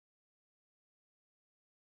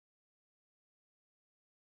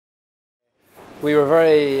We were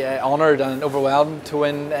very honoured and overwhelmed to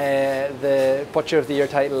win the Butcher of the Year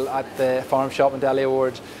title at the Farm Shop and Deli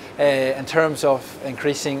Awards. In terms of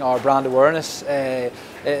increasing our brand awareness, the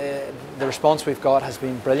response we've got has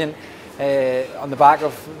been brilliant. On the back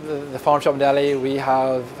of the Farm Shop and Deli, we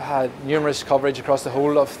have had numerous coverage across the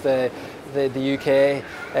whole of the UK,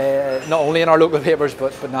 not only in our local papers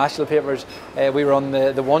but national papers. We were on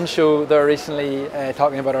the One show there recently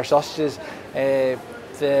talking about our sausages.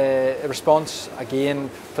 The response again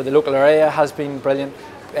for the local area has been brilliant.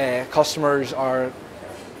 Customers are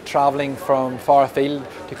travelling from far afield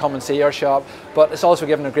to come and see our shop, but it's also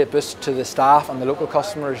given a great boost to the staff and the local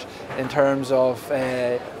customers in terms of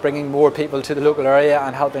bringing more people to the local area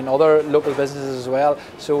and helping other local businesses as well.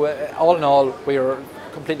 So all in all, we are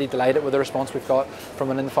completely delighted with the response we've got from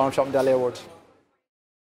winning the Farm Shop and Deli Awards.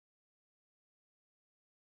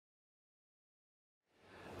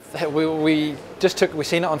 We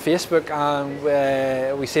seen it on Facebook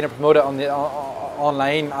and we seen it promoted on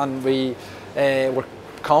online, and we were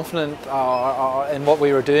confident in what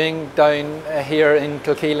we were doing down here in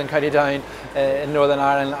Kilkeel and County Down in Northern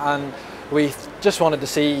Ireland, and we just wanted to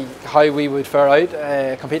see how we would fare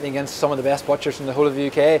out competing against some of the best butchers in the whole of the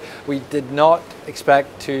UK. We did not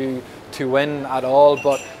expect to win at all,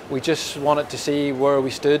 but we just wanted to see where we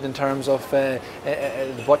stood in terms of the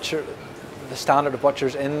standard of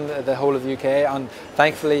butchers in the whole of the UK, and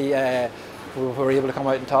thankfully we were able to come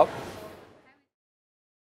out on top.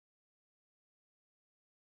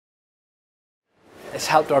 It's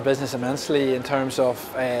helped our business immensely in terms of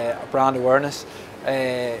brand awareness.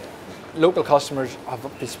 Local customers have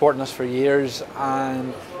been supporting us for years,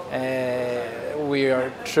 and we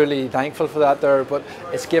are truly thankful for that there, but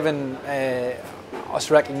it's given us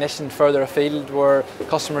recognition further afield, where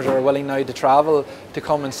customers are willing now to travel to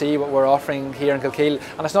come and see what we're offering here in Kilkeel.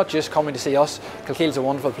 And it's not just coming to see us. Kilkeel's a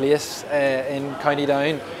wonderful place in County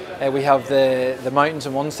Down. We have the mountains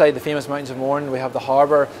on one side, the famous mountains of Mourne. We have the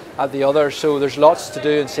harbour at the other. So there's lots to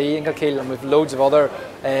do and see in Kilkeel, and we've loads of other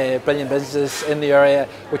brilliant businesses in the area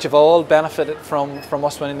which have all benefited from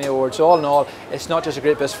us winning the award. So all in all, it's not just a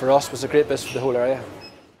great boost for us, but it's a great boost for the whole area.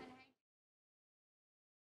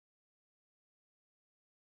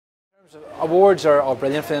 Awards are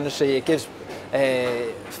brilliant for the industry. It gives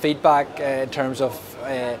feedback in terms of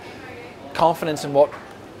confidence in what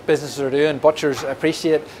businesses are doing. Butchers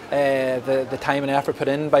appreciate the time and effort put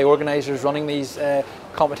in by organisers running these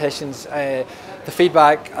competitions. The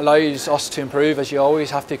feedback allows us to improve, as you always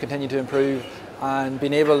have to continue to improve, and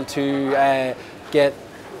being able to get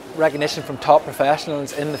recognition from top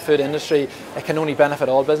professionals in the food industry, it can only benefit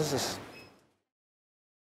all businesses.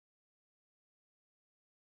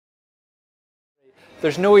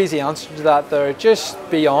 There's no easy answer to that there. Just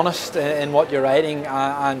be honest in what you're writing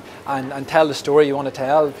and tell the story you want to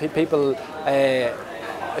tell. People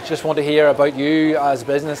just want to hear about you as a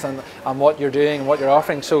business and what you're doing and what you're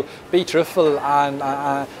offering. So be truthful,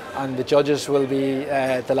 and the judges will be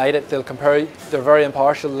delighted. They'll compare you. They're very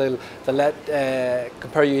impartial. They'll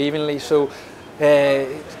compare you evenly. So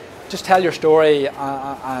just tell your story,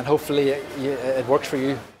 and hopefully it works for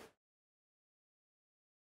you.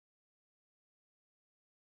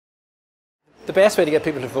 The best way to get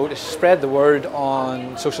people to vote is to spread the word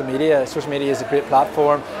on social media. Social media is a great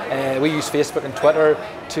platform. We use Facebook and Twitter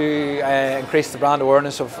to increase the brand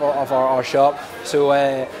awareness of our shop. So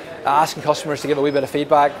asking customers to give a wee bit of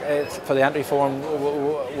feedback for the entry form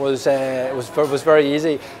was very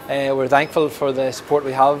easy. We're thankful for the support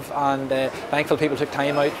we have, and thankful people took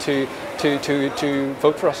time out to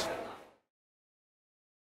vote for us.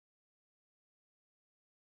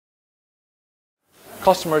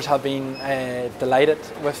 Customers have been delighted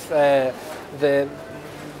with the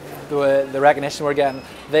recognition we're getting.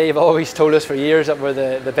 They've always told us for years that we're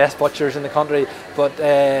the best butchers in the country, but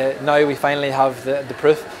now we finally have the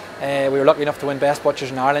proof. We were lucky enough to win Best Butchers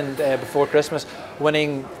in Ireland before Christmas.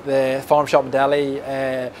 Winning the Farm Shop and Deli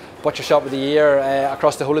Butcher Shop of the Year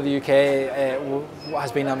across the whole of the UK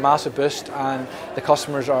has been a massive boost, and the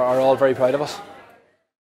customers are all very proud of us.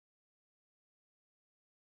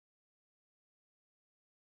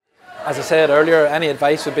 As I said earlier, any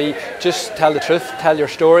advice would be just tell the truth, tell your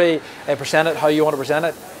story, present it how you want to present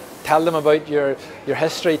it. Tell them about your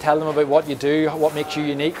history, tell them about what you do, what makes you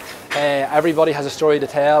unique. Everybody has a story to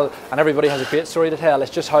tell, and everybody has a great story to tell. It's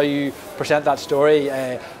just how you present that story.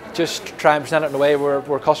 Just try and present it in a way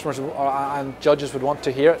where customers and judges would want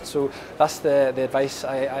to hear it. So that's the advice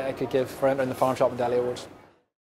I could give for entering the Farm Shop and Deli Awards.